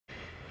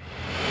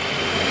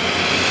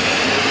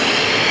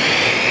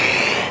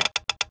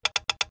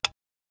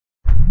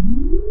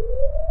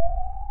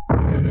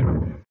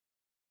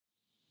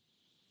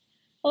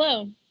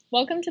Hello,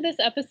 welcome to this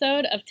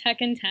episode of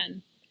Tech in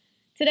 10.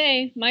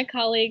 Today, my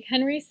colleague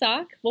Henry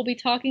Sock will be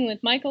talking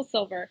with Michael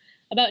Silver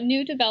about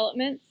new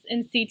developments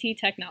in CT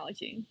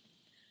technology.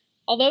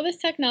 Although this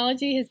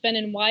technology has been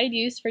in wide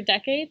use for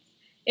decades,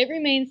 it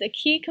remains a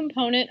key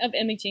component of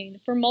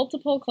imaging for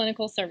multiple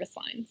clinical service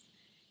lines.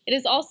 It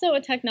is also a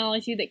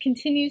technology that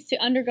continues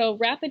to undergo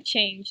rapid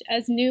change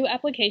as new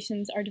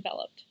applications are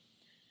developed.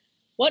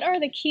 What are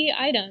the key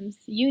items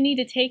you need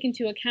to take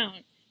into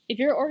account if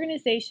your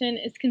organization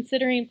is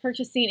considering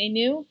purchasing a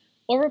new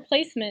or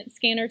replacement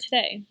scanner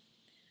today?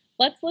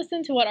 Let's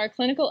listen to what our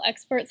clinical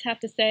experts have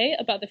to say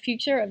about the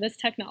future of this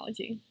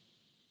technology.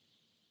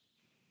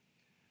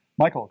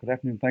 Michael, good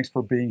afternoon. Thanks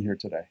for being here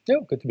today.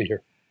 Oh, good to be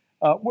here.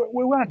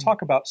 We want to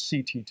talk about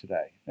CT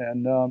today.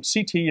 And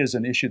CT is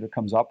an issue that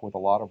comes up with a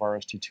lot of our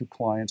ST2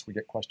 clients. We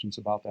get questions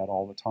about that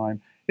all the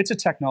time. It's a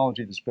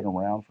technology that's been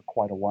around for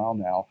quite a while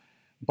now.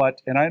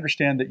 And I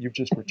understand that you've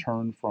just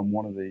returned from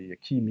one of the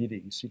key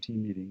meetings, CT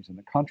meetings in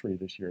the country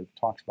this year that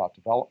talks about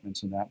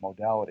developments in that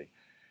modality.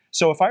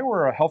 So if I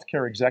were a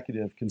healthcare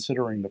executive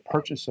considering the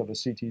purchase of a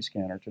CT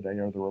scanner today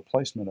or the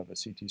replacement of a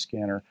CT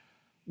scanner,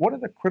 what are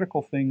the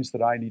critical things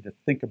that I need to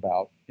think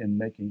about in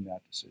making that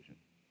decision?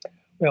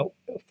 Well,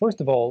 first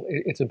of all,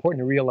 it's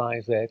important to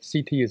realize that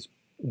CT is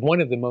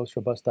one of the most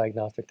robust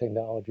diagnostic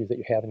technologies that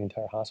you have in the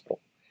entire hospital.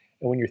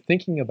 And when you're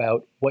thinking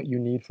about what you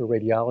need for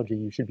radiology,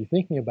 you should be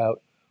thinking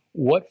about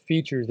what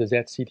features does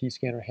that CT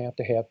scanner have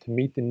to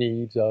meet the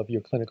needs of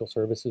your clinical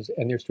services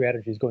and their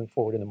strategies going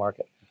forward in the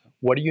market.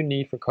 What do you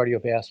need for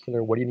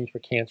cardiovascular? What do you need for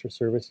cancer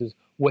services?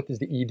 What does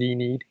the ED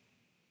need?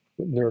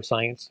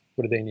 Neuroscience,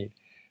 what do they need?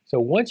 So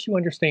once you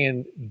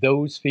understand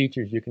those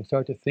features, you can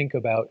start to think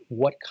about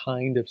what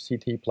kind of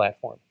CT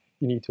platform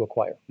you need to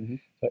acquire.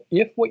 So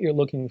if what you're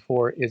looking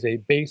for is a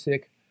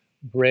basic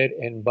bread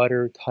and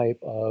butter type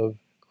of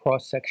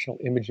cross-sectional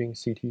imaging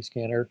CT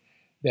scanner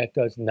that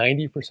does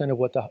 90% of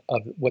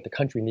what the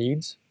country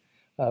needs,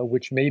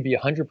 which may be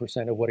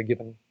 100% of what a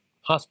given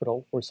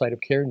hospital or site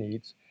of care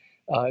needs,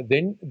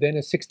 then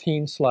a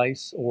 16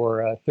 slice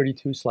or a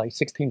 32 slice,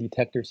 16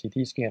 detector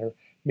CT scanner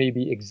may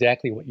be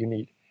exactly what you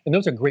need. And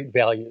those are great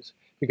values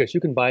because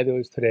you can buy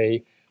those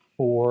today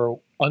for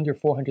under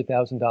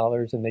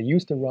 $400,000, and they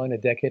used to run a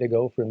decade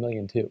ago for $1.2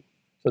 million.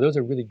 So those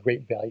are really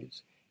great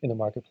values in the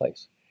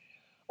marketplace.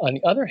 On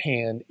the other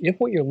hand, if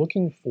what you're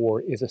looking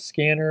for is a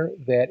scanner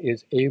that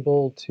is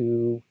able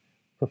to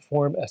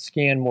perform a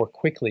scan more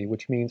quickly,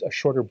 which means a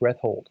shorter breath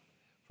hold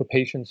for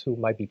patients who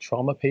might be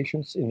trauma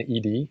patients in the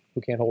ED who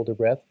can't hold their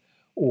breath,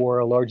 or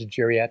a large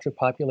geriatric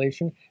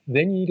population,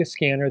 then you need a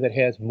scanner that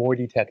has more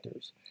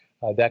detectors.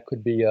 That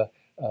could be a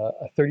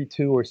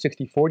 32 or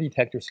 64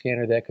 detector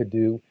scanner that could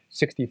do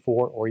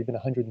 64 or even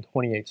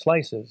 128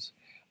 slices.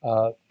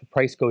 The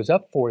price goes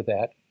up for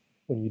that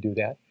when you do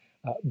that,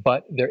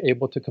 but they're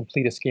able to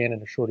complete a scan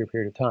in a shorter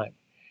period of time.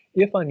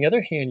 If, on the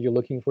other hand, you're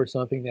looking for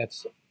something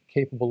that's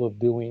capable of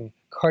doing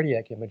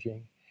cardiac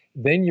imaging,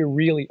 then your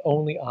really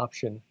only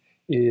option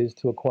is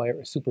to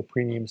acquire a super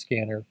premium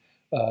scanner,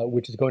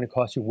 which is going to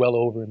cost you well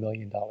over $1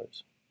 million.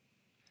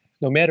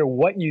 No matter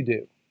what you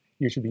do,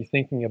 you should be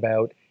thinking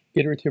about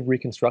iterative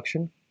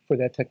reconstruction for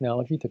that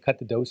technology to cut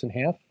the dose in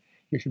half.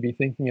 You should be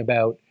thinking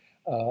about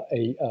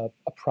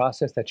a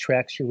process that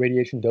tracks your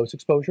radiation dose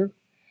exposure.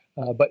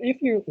 But if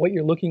what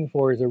you're looking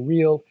for is a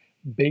real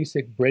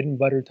basic bread and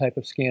butter type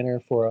of scanner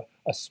for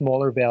a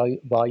smaller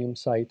volume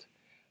site,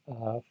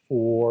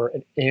 for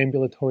an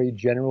ambulatory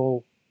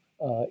general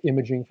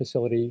imaging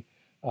facility,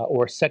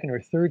 or a second or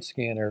third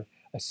scanner,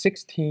 a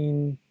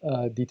 16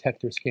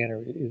 detector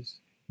scanner is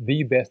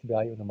the best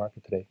value in the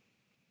market today.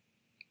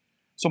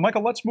 So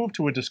Michael, let's move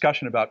to a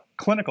discussion about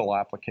clinical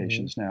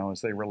applications now as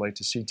they relate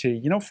to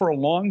CT. You know, for a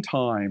long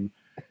time,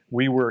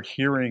 we were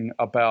hearing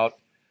about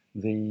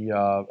the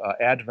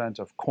advent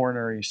of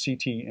coronary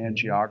CT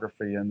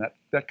angiography, and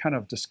that kind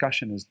of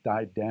discussion has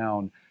died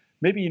down.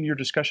 Maybe in your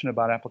discussion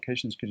about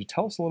applications, could you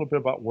tell us a little bit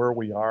about where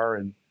we are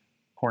in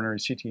coronary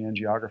CT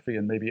angiography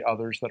and maybe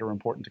others that are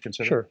important to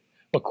consider? Sure.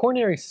 Well,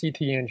 coronary CT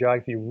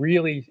angiography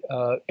really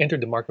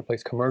entered the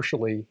marketplace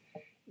commercially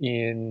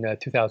in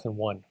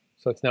 2001.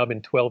 So it's now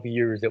been 12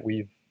 years that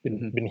we've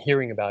been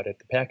hearing about it.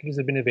 The packages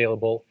have been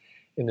available.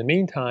 In the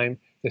meantime,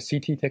 the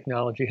CT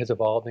technology has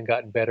evolved and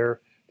gotten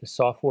better. The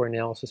software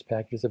analysis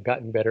packages have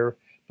gotten better.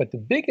 But the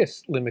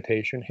biggest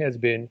limitation has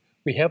been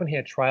we haven't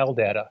had trial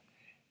data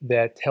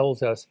that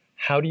tells us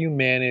how do you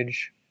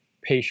manage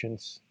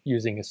patients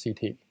using a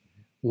CT.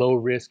 Low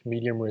risk,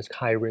 medium risk,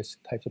 high risk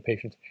types of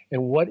patients.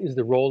 And what is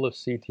the role of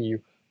CT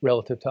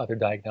relative to other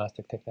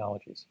diagnostic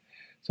technologies?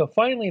 So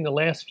finally, in the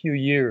last few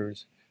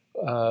years,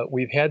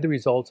 we've had the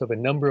results of a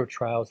number of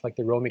trials like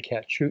the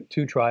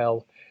RoMaCat-2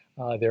 trial.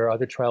 There are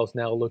other trials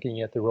now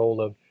looking at the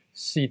role of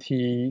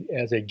CT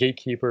as a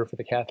gatekeeper for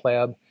the cath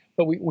lab.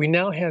 But we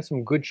now have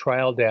some good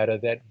trial data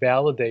that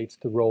validates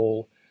the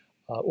role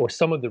or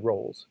some of the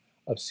roles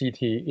of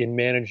CT in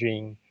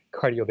managing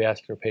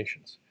cardiovascular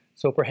patients.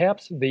 So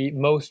perhaps the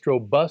most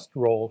robust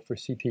role for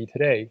CT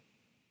today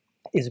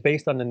is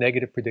based on the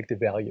negative predictive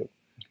value.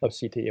 of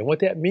CT. And what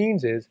that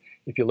means is,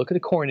 if you look at the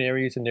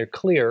coronaries and they're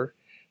clear,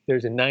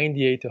 there's a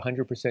 98 to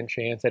 100%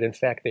 chance that in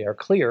fact they are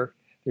clear.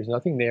 There's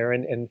nothing there.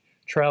 And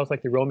trials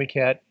like the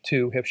RoMyCat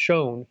 2 have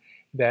shown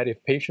that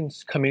if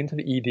patients come into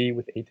the ED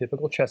with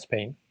atypical chest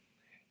pain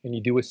and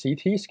you do a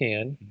CT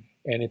scan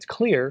and it's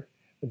clear,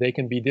 they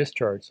can be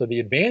discharged. So the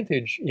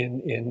advantage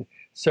in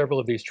several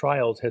of these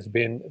trials has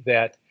been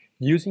that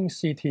using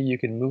CT, you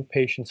can move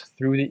patients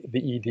through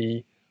the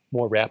ED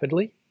more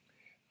rapidly.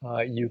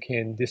 You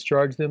can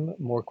discharge them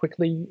more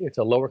quickly. It's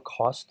a lower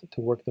cost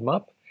to work them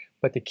up.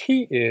 But the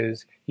key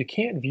is you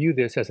can't view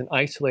this as an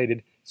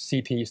isolated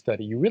CT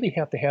study. You really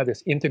have to have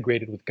this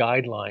integrated with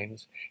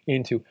guidelines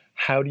into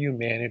how do you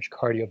manage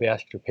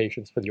cardiovascular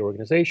patients for the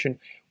organization?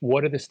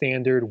 What are the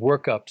standard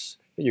workups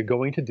that you're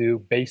going to do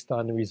based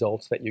on the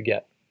results that you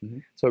get?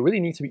 So it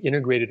really needs to be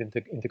integrated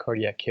into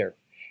cardiac care.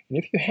 And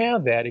if you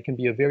have that, it can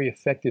be a very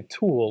effective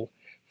tool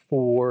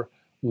for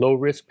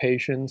low-risk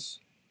patients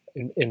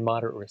and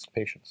moderate-risk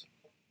patients.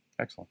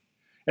 Excellent.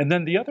 And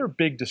then the other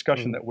big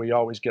discussion that we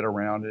always get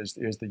around is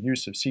the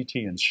use of CT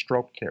in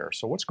stroke care.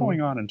 So what's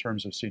going on in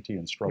terms of CT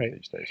and stroke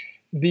these days?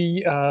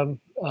 The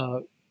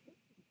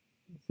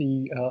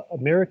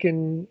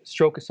American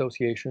Stroke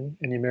Association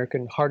and the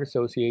American Heart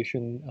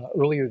Association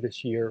earlier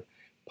this year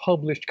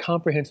published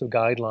comprehensive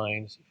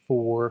guidelines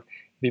for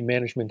the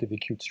management of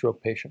acute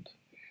stroke patient.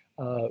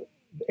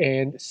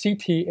 And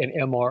CT and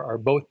MR are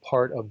both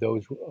part of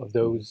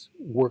those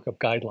workup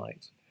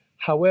guidelines.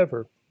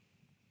 However,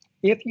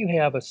 if you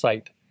have a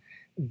site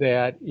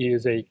that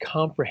is a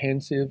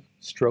comprehensive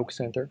stroke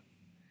center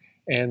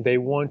and they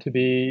want to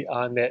be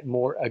on that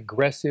more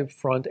aggressive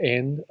front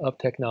end of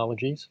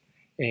technologies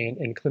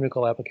and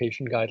clinical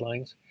application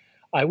guidelines,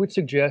 I would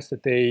suggest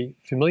that they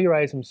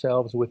familiarize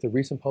themselves with the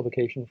recent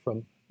publication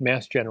from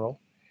Mass General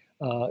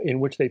in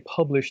which they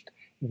published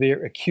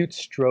their acute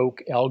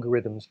stroke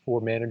algorithms for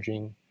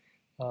managing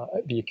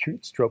the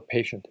acute stroke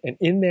patient. And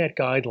in that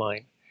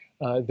guideline,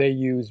 they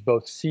use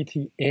both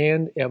CT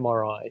and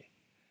MRI.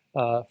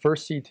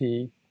 First CT,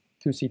 2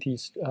 CT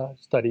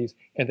studies,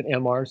 and an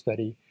MR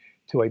study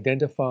to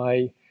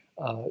identify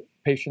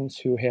patients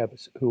who have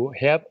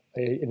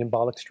an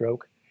embolic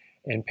stroke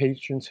and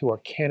patients who are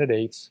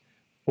candidates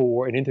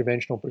for an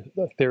interventional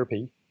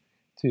therapy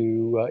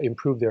to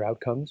improve their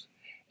outcomes.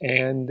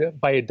 And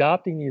by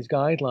adopting these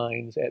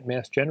guidelines at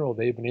Mass General,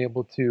 they've been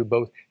able to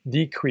both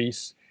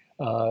decrease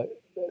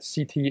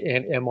CT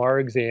and MR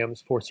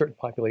exams for certain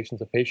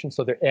populations of patients.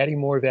 So they're adding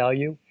more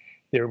value,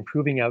 they're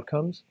improving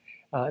outcomes,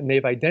 and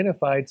they've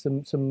identified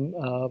some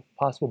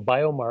possible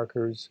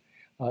biomarkers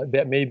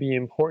that may be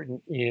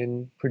important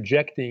in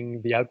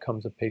projecting the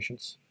outcomes of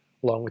patients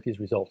along with these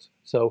results.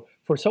 So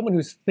for someone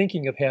who's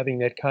thinking of having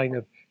that kind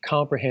of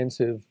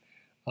comprehensive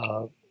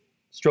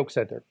stroke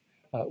center,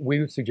 we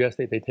would suggest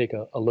that they take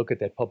a look at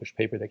that published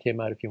paper that came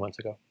out a few months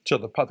ago. So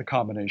the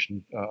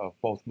combination of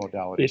both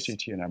modalities,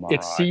 CT and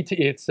MRI.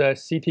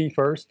 It's CT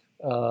first,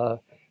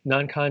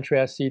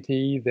 non-contrast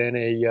CT, then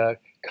a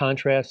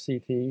contrast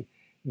CT,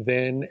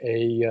 then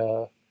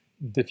a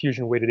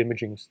diffusion-weighted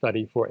imaging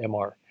study for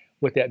MR.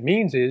 What that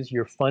means is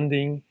you're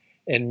funding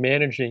and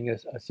managing an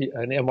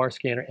MR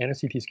scanner and a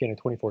CT scanner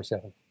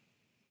 24/7.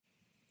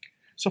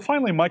 So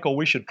finally, Michael,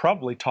 we should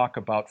probably talk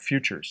about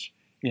futures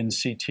in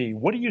CT.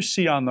 What do you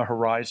see on the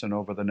horizon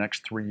over the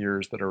next 3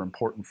 years that are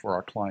important for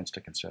our clients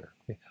to consider?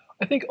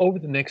 I think over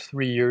the next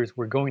 3 years,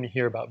 we're going to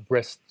hear about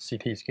breast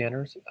CT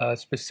scanners.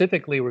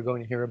 Specifically, we're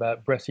going to hear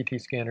about breast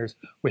CT scanners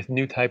with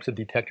new types of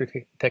detector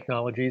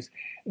technologies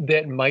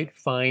that might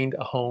find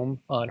a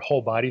home on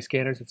whole body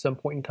scanners at some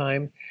point in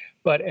time.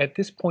 But at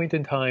this point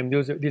in time,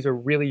 these are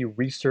really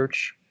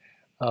research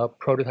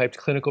prototypes,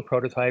 clinical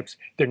prototypes.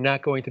 They're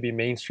not going to be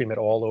mainstream at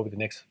all over the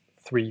next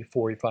 3,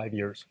 4, 5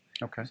 years.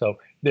 Okay. So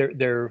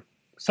they're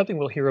something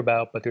we'll hear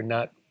about, but they're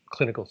not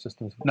clinical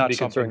systems not to be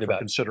concerned about.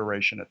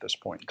 Consideration at this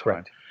point in time.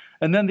 Correct.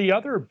 And then the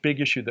other big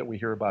issue that we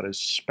hear about is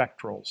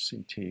spectral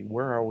CT.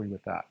 Where are we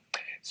with that?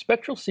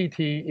 Spectral CT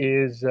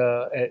is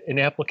an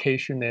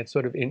application that's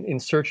sort of in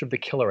search of the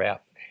killer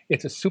app.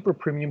 It's a super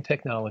premium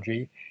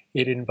technology.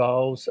 It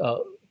involves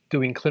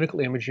doing clinical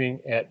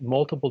imaging at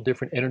multiple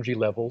different energy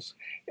levels,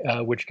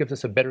 which gives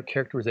us a better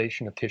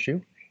characterization of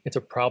tissue. It's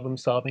a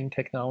problem-solving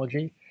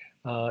technology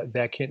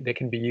that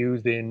can be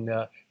used in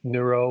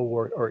neuro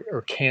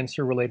or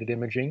cancer-related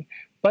imaging.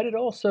 But it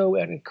also,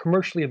 in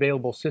commercially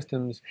available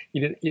systems,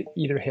 it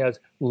either has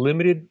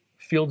limited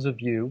fields of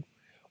view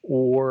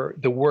or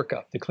the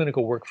workup, the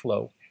clinical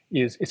workflow,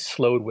 is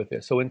slowed with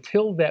this. So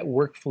until that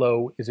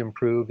workflow is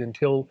improved,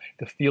 until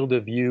the field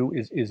of view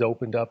is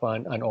opened up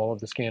on all of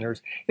the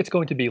scanners, it's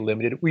going to be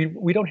limited.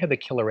 We don't have the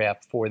killer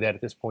app for that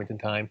at this point in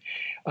time.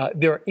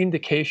 There are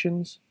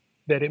indications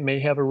that it may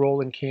have a role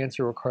in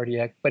cancer or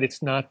cardiac, but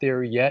it's not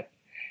there yet.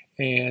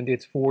 And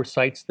it's for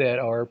sites that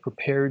are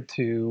prepared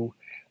to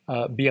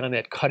be on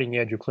that cutting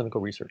edge of clinical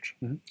research.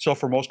 Mm-hmm. So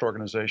for most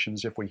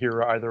organizations, if we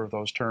hear either of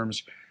those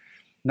terms,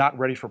 not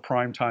ready for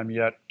prime time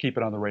yet, keep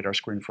it on the radar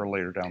screen for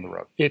later down the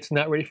road. It's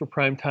not ready for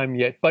prime time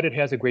yet, but it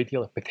has a great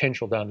deal of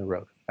potential down the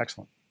road.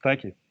 Excellent.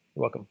 Thank you.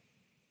 You're welcome.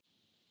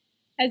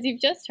 As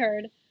you've just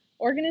heard,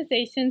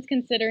 organizations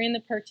considering the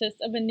purchase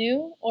of a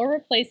new or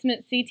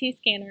replacement CT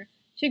scanner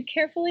should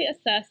carefully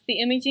assess the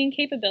imaging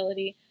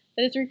capability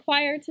that is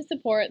required to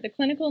support the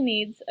clinical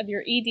needs of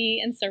your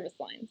ED and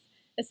service lines,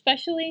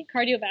 especially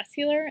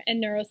cardiovascular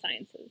and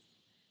neurosciences.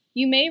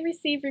 You may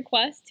receive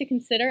requests to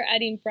consider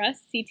adding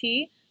breast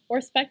CT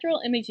or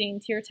spectral imaging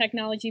to your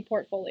technology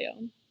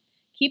portfolio.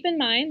 Keep in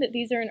mind that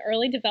these are in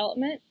early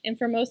development and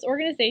for most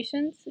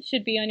organizations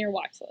should be on your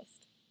watch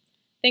list.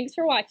 Thanks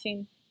for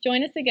watching.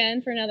 Join us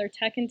again for another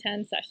Tech in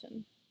 10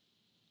 session.